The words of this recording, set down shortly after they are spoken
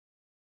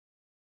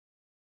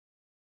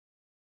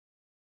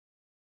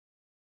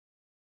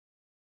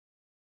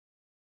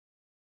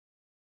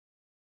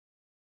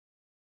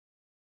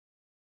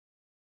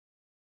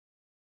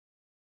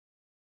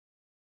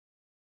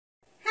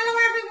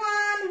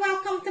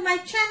to my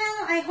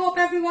channel. I hope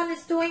everyone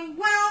is doing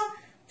well.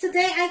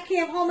 Today I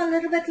came home a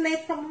little bit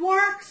late from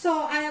work,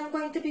 so I am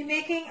going to be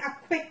making a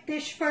quick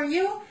dish for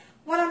you.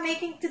 What I'm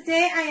making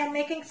today, I am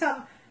making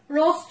some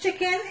roast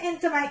chicken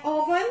into my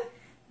oven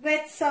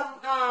with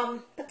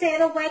some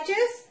potato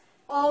wedges.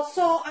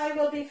 Also, I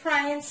will be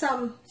frying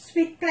some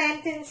sweet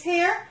plantains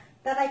here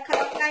that I cut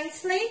up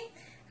nicely.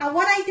 And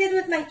what I did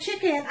with my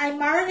chicken, I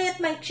marinate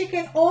my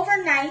chicken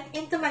overnight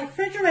into my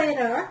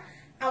refrigerator.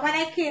 And when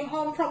I came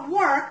home from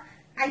work,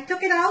 I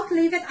took it out,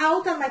 leave it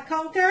out on my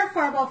counter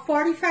for about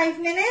 45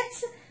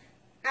 minutes.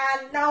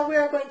 And now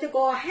we're going to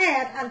go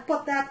ahead and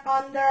put that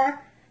under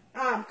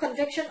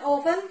convection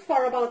oven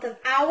for about an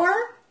hour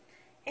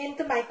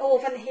into my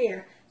oven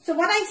here. So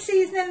what I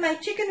season my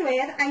chicken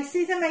with, I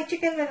season my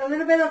chicken with a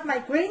little bit of my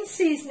green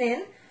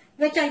seasoning,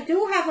 which I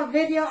do have a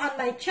video on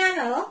my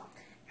channel,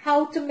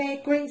 how to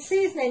make green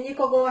seasoning. You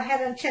can go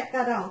ahead and check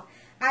that out.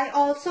 I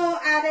also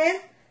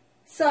added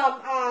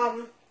some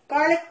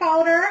garlic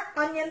powder,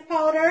 onion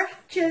powder,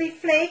 chili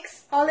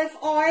flakes, olive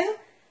oil,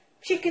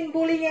 chicken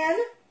bouillon,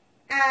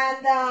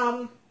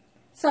 and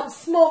some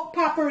smoked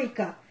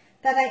paprika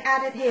that I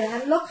added here.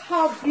 And look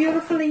how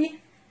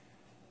beautifully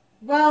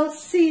well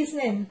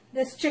seasoning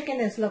this chicken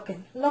is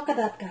looking. Look at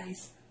that,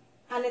 guys.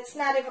 And it's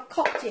not even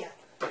cooked yet.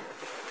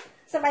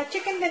 So my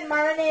chicken been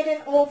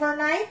marinating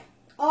overnight.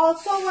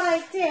 Also, what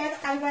I did,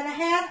 I went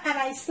ahead and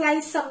I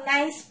sliced some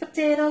nice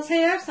potatoes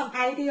here, some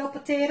ideal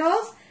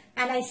potatoes,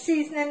 and I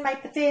seasoned my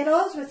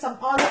potatoes with some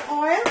olive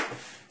oil,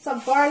 some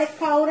garlic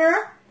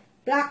powder,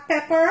 black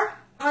pepper,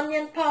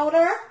 onion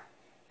powder,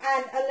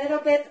 and a little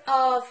bit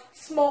of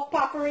smoked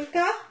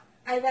paprika.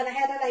 I went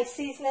ahead and I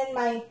seasoned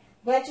my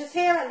wedges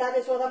here, and that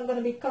is what I'm going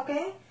to be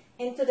cooking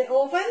into the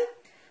oven.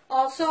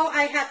 Also,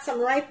 I had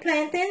some ripe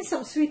plantains,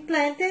 some sweet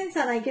plantains,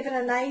 and I give it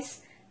a nice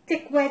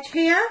thick wedge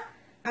here.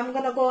 I'm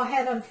going to go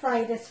ahead and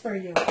fry this for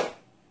you.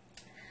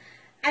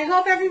 I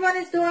hope everyone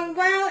is doing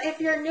well. If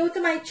you're new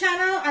to my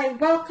channel, I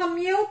welcome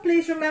you.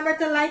 Please remember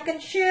to like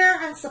and share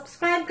and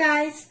subscribe,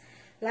 guys.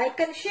 Like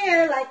and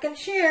share, like and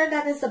share.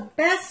 That is the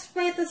best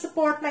way to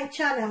support my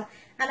channel.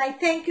 And I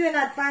thank you in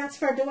advance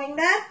for doing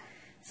that.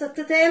 So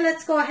today,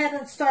 let's go ahead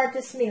and start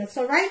this meal.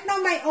 So right now,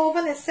 my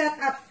oven is set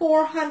at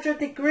 400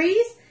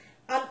 degrees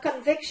on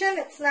convection.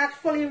 It's not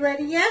fully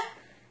ready yet.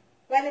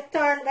 When the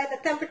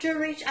temperature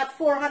reach at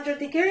 400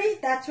 degrees,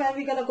 that's when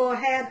we're going to go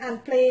ahead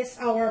and place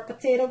our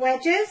potato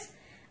wedges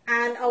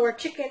and our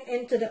chicken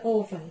into the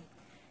oven.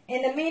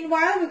 In the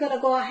meanwhile, we're going to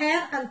go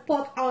ahead and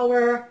put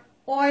our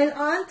oil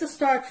on to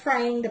start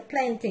frying the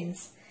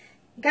plantains.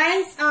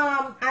 Guys,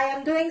 I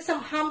am doing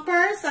some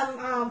hampers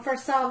for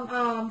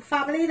some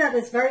family that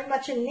is very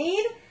much in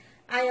need.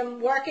 I am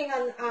working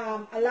on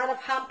a lot of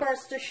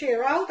hampers to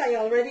share out. I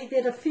already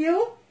did a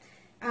few.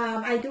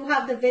 I do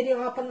have the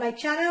video up on my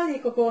channel. You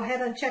could go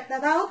ahead and check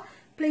that out.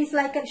 Please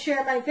like and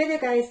share my video,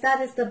 guys.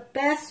 That is the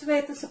best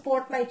way to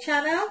support my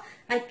channel.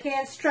 I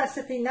can't stress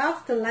it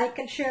enough to like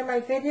and share my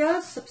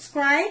videos,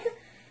 subscribe,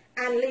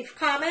 and leave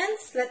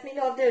comments. Let me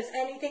know if there's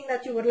anything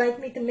that you would like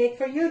me to make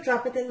for you.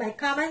 Drop it in my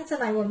comments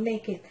and I will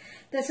make it.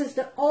 This is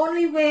the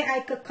only way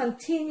I could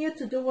continue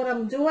to do what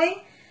I'm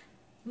doing.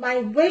 My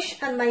wish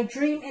and my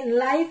dream in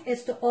life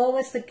is to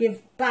always to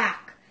give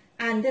back.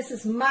 And this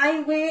is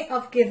my way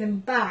of giving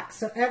back.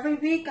 So every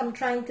week I'm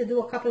trying to do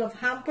a couple of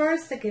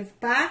hampers to give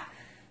back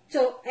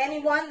to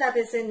anyone that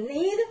is in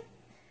need.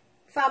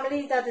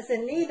 Family that is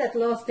in need, that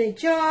lost their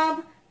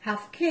job,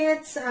 have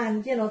kids,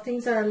 and you know,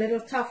 things are a little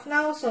tough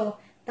now. So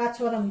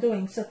that's what I'm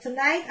doing. So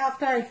tonight,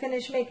 after I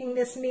finish making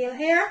this meal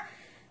here,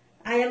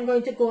 I am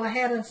going to go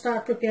ahead and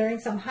start preparing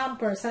some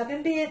hampers. I've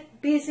been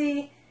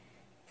busy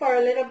for a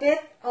little bit.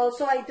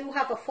 Also, I do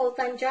have a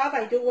full-time job.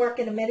 I do work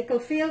in the medical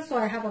field, so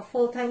I have a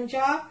full-time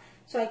job.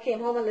 So I came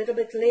home a little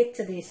bit late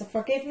today. So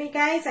forgive me,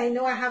 guys. I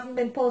know I haven't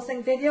been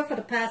posting video for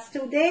the past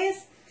 2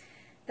 days.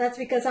 That's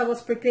because I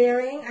was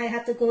preparing. I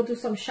had to go do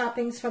some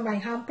shoppings for my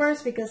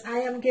hampers because I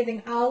am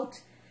giving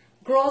out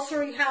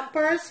grocery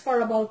hampers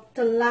for about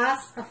to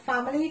last a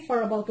family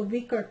for about a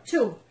week or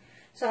two.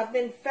 So I've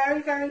been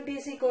very, very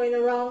busy going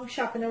around,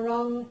 shopping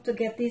around to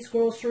get these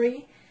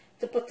grocery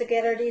to put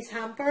together these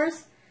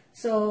hampers.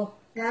 So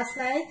last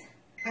night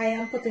I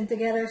am putting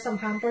together some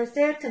hampers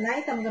there.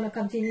 Tonight I'm going to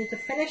continue to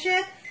finish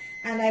it.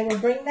 And I will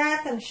bring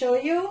that and show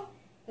you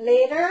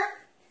later.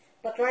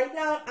 But right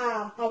now,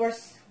 our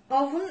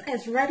oven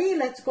is ready.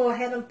 Let's go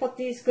ahead and put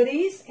these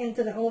goodies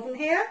into the oven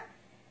here.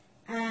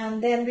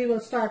 And then we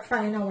will start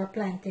frying our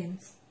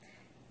plantains.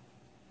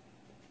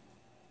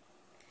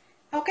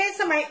 Okay,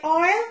 so my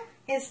oil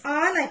is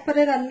on. I put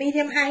it on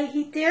medium-high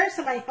heat there.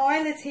 So my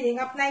oil is heating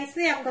up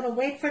nicely. I'm going to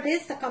wait for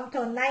this to come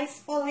to a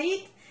nice full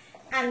heat.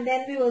 And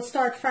then we will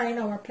start frying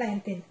our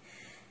plantain.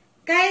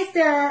 Guys,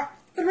 there are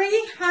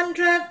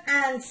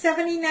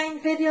 379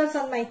 videos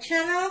on my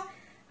channel.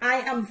 I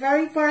am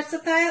very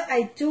versatile.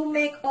 I do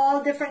make all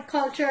different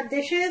culture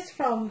dishes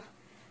from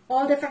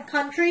all different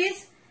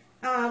countries.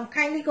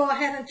 Kindly go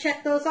ahead and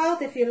check those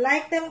out. If you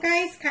like them,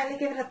 guys, kindly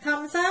give it a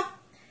thumbs up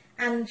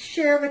and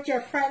share with your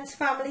friends,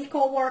 family,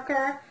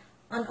 co-worker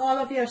on all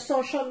of your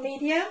social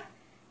media.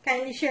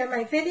 kindly share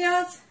my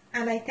videos,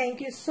 and I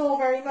thank you so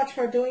very much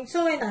for doing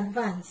so in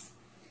advance.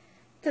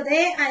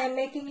 Today I am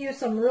making you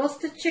some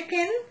roasted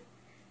chicken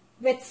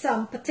with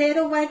some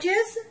potato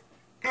wedges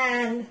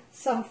and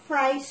some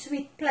fried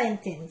sweet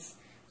plantains.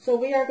 So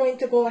we are going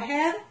to go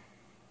ahead,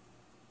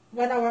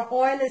 when our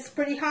oil is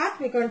pretty hot,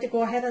 we're going to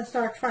go ahead and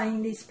start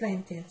frying these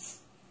plantains.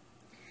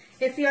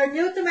 If you're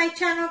new to my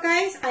channel,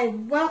 guys, I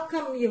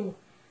welcome you.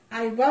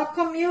 I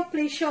welcome you.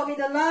 Please show me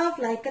the love.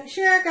 Like and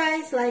share,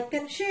 guys. Like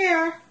and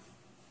share.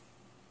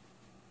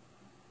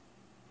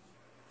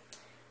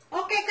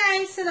 Okay,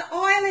 guys, so the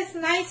oil is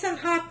nice and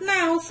hot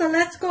now. So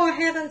let's go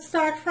ahead and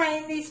start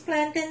frying these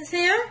plantains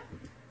here.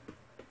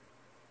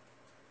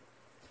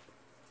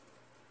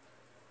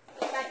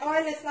 My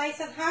oil is nice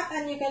and hot,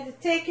 and you're going to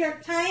take your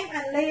time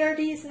and layer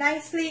these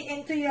nicely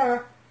into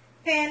your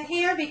pan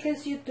here,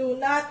 because you do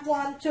not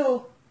want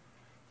to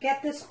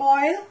get this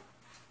oil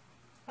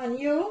on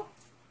you.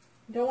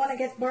 You don't want to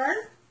get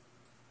burned.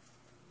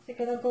 So you're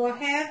going to go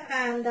ahead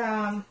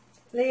and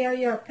layer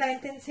your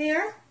plantains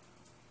here.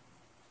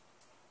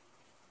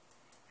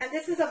 And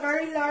this is a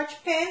very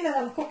large pan that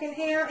I'm cooking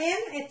here in.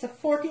 It's a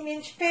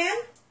 14-inch pan.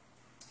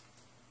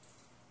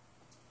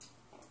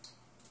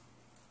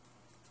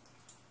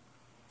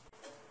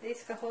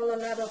 This can hold a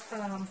lot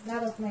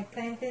of my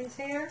plantains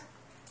here.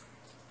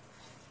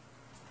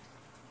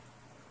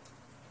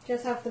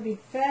 Just have to be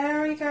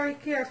very, very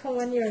careful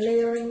when you're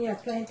layering your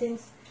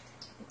plantains.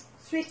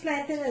 Sweet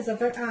plantain is a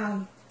very,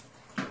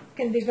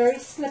 can be very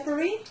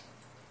slippery,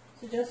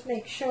 so just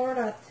make sure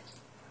that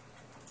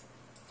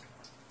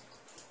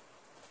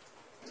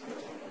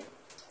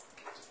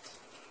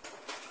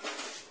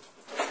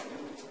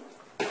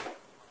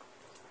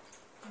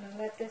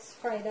let this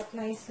fry up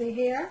nicely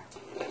here.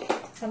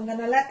 So I'm going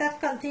to let that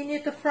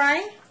continue to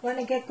fry. When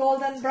it get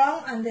golden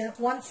brown on the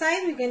one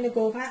side, we're going to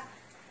go back.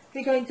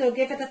 We're going to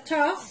give it a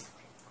toss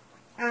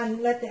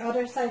and let the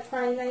other side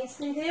fry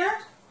nicely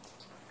there.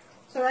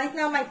 So right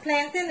now my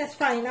plantain is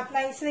frying up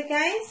nicely,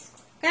 guys.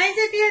 Guys,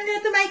 if you're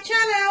new to my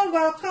channel,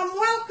 welcome,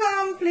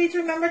 welcome. Please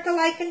remember to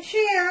like and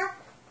share.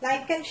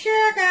 Like and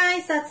share,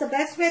 guys. That's the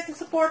best way to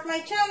support my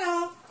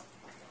channel.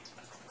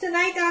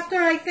 Tonight, after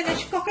I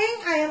finish cooking,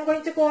 I am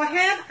going to go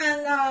ahead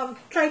and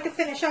try to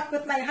finish up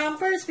with my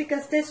hampers,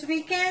 because this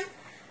weekend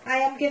I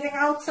am giving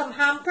out some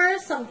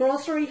hampers, some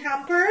grocery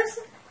hampers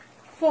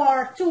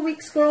for 2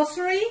 weeks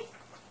grocery.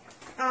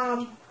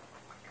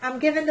 I'm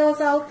giving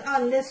those out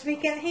on this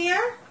weekend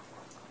here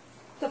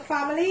to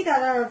family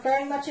that are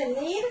very much in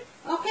need.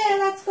 Okay,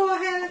 let's go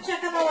ahead and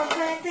check out our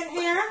plantain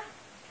here.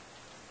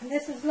 And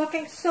this is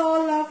looking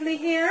so lovely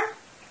here,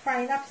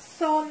 frying up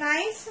so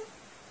nice.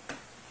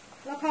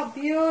 Look how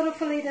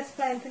beautifully this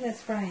plantain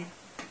is frying.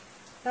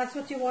 That's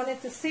what you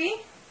wanted to see.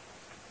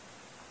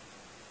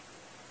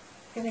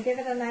 Gonna give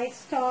it a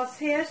nice toss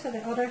here so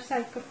the other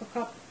side could cook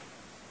up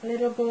a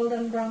little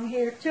golden brown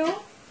here too.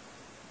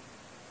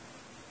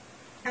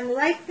 And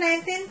ripe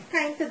plantain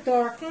kind to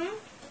darken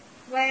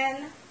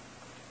when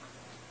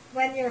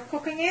you're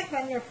cooking it,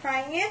 when you're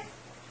frying it,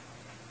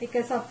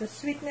 because of the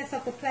sweetness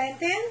of the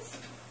plantains.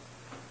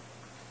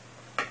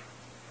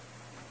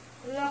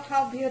 Look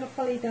how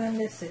beautifully done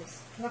this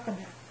is. Look at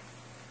that.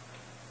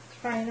 It's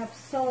frying up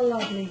so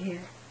lovely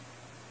here.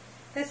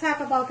 Let's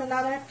have about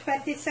another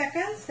 20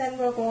 seconds, then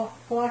we'll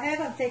go ahead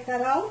and take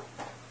that out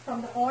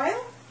from the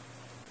oil.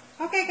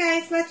 Okay,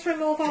 guys, let's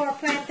remove our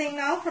plantain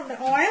now from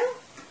the oil.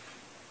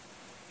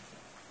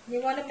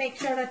 You want to make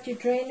sure that you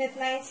drain it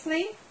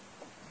nicely.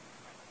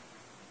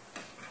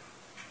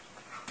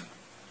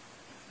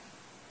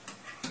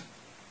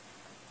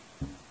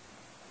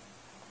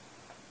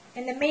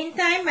 In the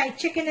meantime, my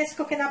chicken is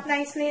cooking up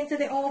nicely into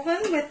the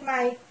oven with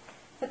my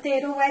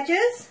potato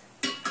wedges.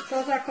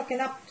 Those are cooking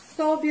up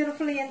so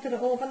beautifully into the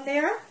oven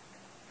there.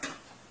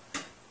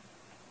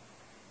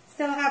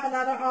 Still have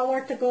another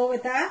hour to go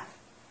with that.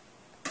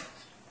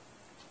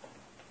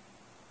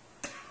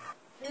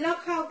 Look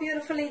how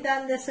beautifully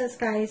done this is,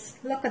 guys.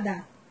 Look at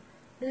that.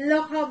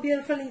 Look how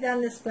beautifully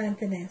done this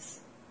plantain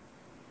is.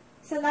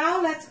 So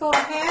now let's go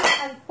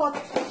ahead and put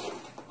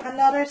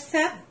another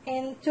set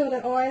into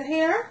the oil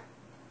here.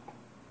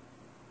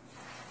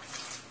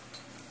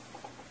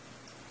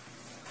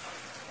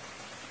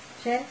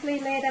 Gently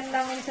lay them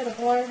down into the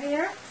oil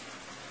here.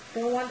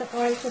 Don't want the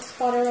oil to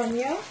sputter on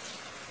you.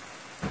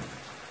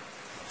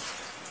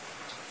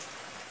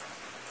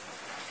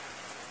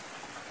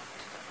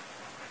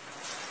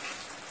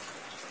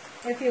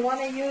 If you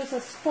want to use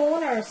a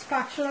spoon or a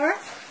spatula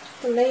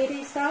to lay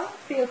these down,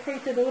 feel free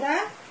to do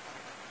that.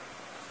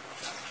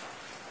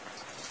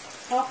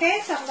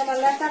 Okay, so I'm going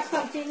to let that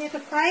continue to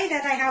fry.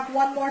 Then I have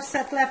one more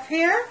set left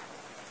here.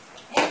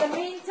 In the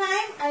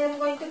meantime, I am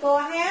going to go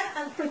ahead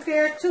and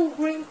prepare 2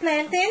 green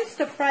plantains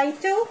to fry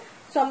too.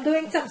 So I'm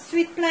doing some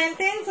sweet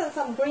plantains and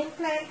some green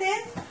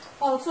plantains.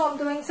 Also, I'm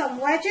doing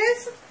some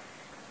wedges.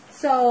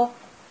 So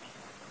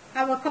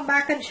I will come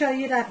back and show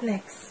you that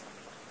next.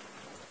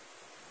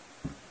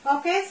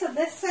 Okay, so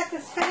this set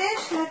is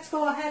finished. Let's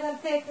go ahead and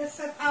take this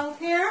set out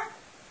here.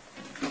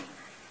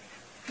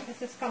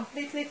 This is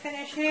completely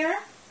finished here.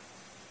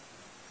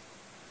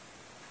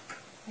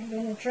 I'm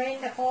going to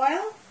drain the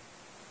oil.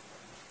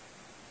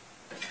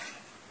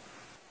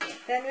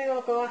 Then we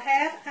will go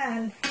ahead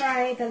and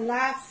fry the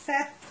last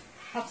set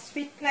of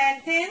sweet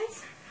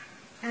plantains,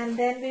 and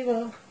then we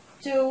will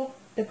do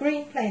the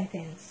green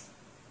plantains.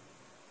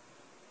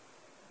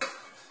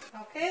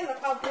 Okay, look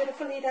how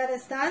beautifully that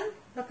is done.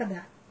 Look at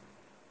that.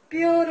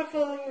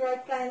 Beautifully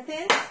ripe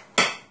plantains.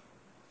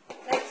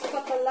 Let's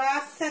put the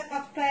last set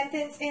of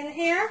plantains in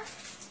here.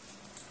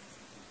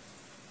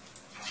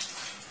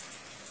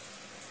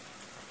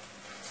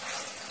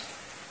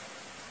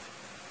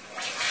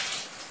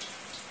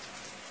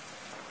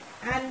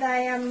 And I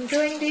am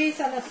doing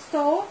these on a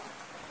stove.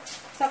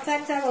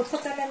 Sometimes I will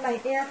put them in my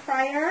air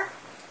fryer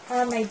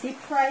or my deep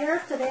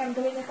fryer. Today I'm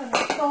doing it on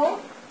the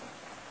stove.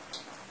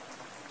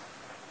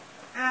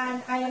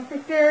 And I am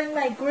preparing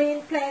my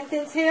green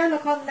plantains here.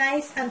 Look how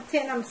nice and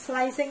thin I'm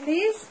slicing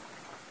these.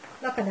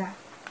 Look at that.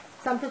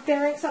 So I'm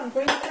preparing some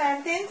green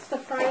plantains to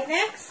fry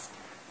next.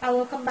 I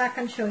will come back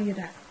and show you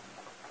that.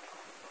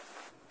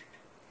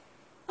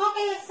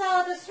 Okay,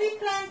 so the sweet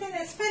plantain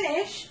is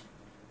finished.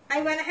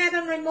 I went ahead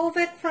and removed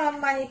it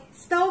from my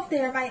stove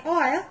there, my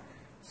oil.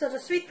 So the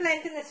sweet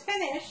plantain is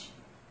finished.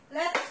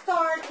 Let's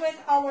start with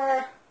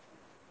our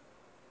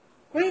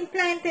green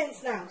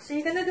plantains now. So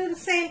you're going to do the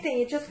same thing.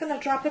 You're just going to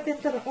drop it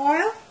into the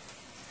oil.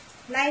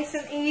 Nice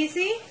and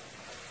easy.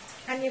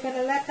 And you're going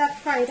to let that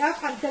fry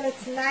up until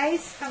it's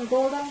nice and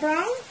golden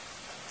brown.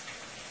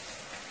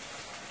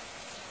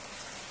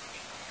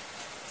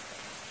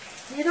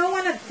 You don't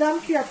want to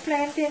dump your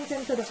plantains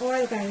into the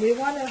oil, guys. You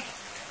want to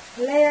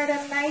layer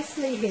them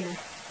nicely here.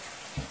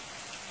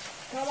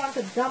 Don't want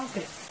to dump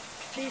it.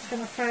 She's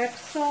going to fry up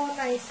so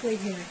nicely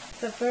here.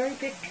 It's a very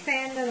big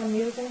pan that I'm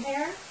using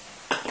here.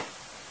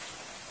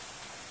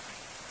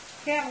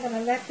 Okay, I'm going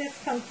to let this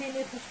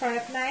continue to fry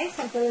up nice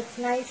until it's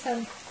nice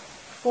and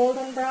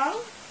golden brown.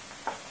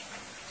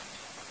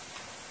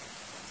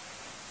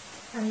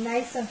 And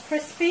nice and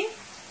crispy.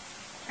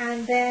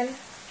 And then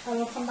I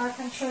will come back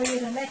and show you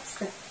the next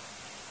step.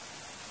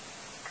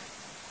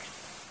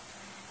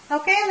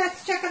 Okay,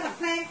 let's check on the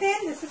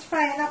plantain. This is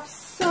frying up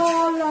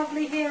so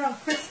lovely here and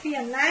crispy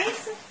and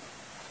nice.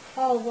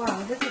 Oh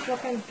wow, this is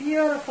looking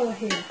beautiful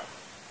here.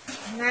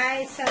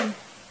 Nice and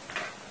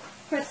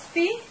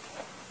crispy.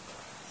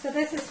 So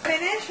this is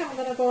finished. I'm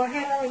going to go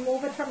ahead and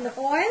remove it from the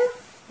oil.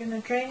 I'm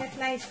going to drain it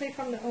nicely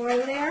from the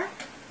oil there.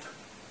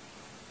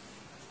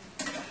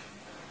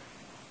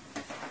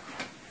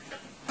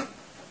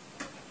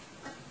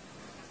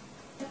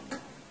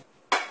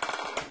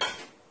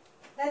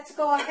 Let's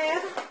go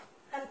ahead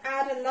and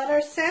add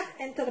another set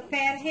into the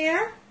pan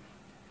here.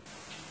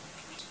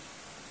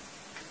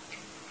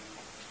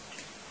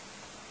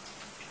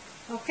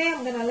 Okay,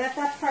 I'm going to let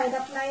that fry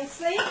up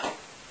nicely.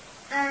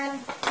 And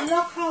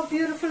look how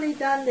beautifully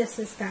done this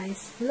is,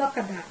 guys. Look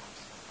at that.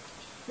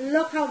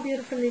 Look how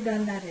beautifully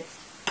done that is.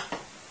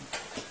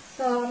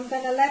 So I'm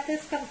going to let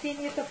this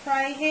continue to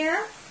fry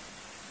here.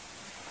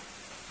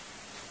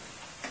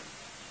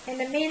 In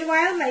the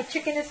meanwhile, my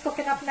chicken is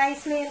cooking up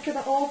nicely into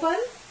the oven.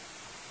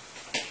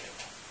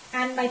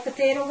 And my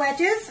potato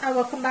wedges, I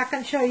will come back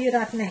and show you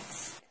that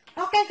next.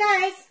 Okay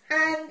guys,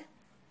 and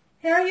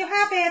here you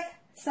have it.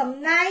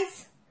 Some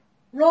nice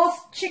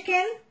roast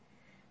chicken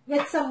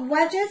with some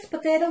wedges,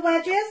 potato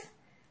wedges,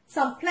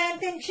 some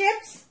plantain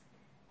chips,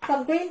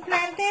 some green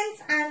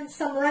plantains, and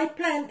some ripe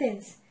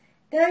plantains.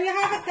 There you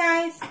have it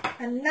guys,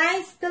 a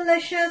nice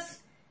delicious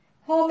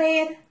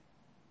homemade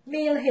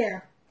meal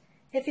here.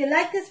 If you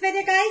like this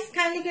video guys,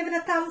 kindly give it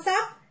a thumbs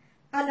up.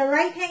 On the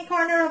right hand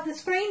corner of the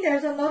screen,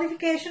 there's a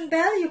notification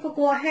bell. You could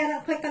go ahead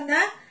and click on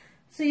that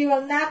so you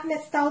will not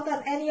miss out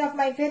on any of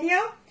my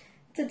video.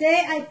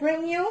 Today I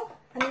bring you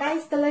a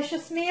nice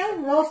delicious meal,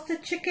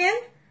 roasted chicken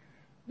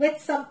with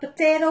some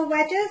potato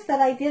wedges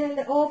that I did in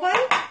the oven.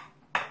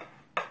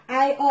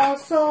 I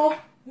also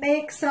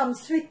make some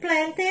sweet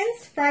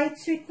plantains, fried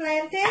sweet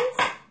plantains,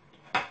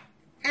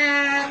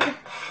 and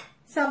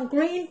some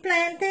green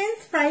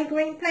plantains, fried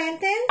green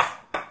plantains.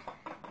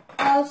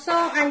 Also,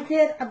 I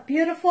did a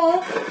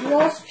beautiful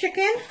roast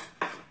chicken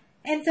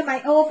into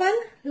my oven.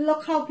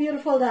 Look how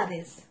beautiful that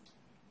is.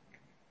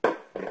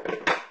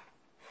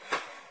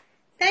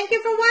 Thank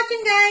you for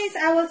watching, guys.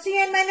 I will see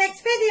you in my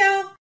next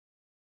video.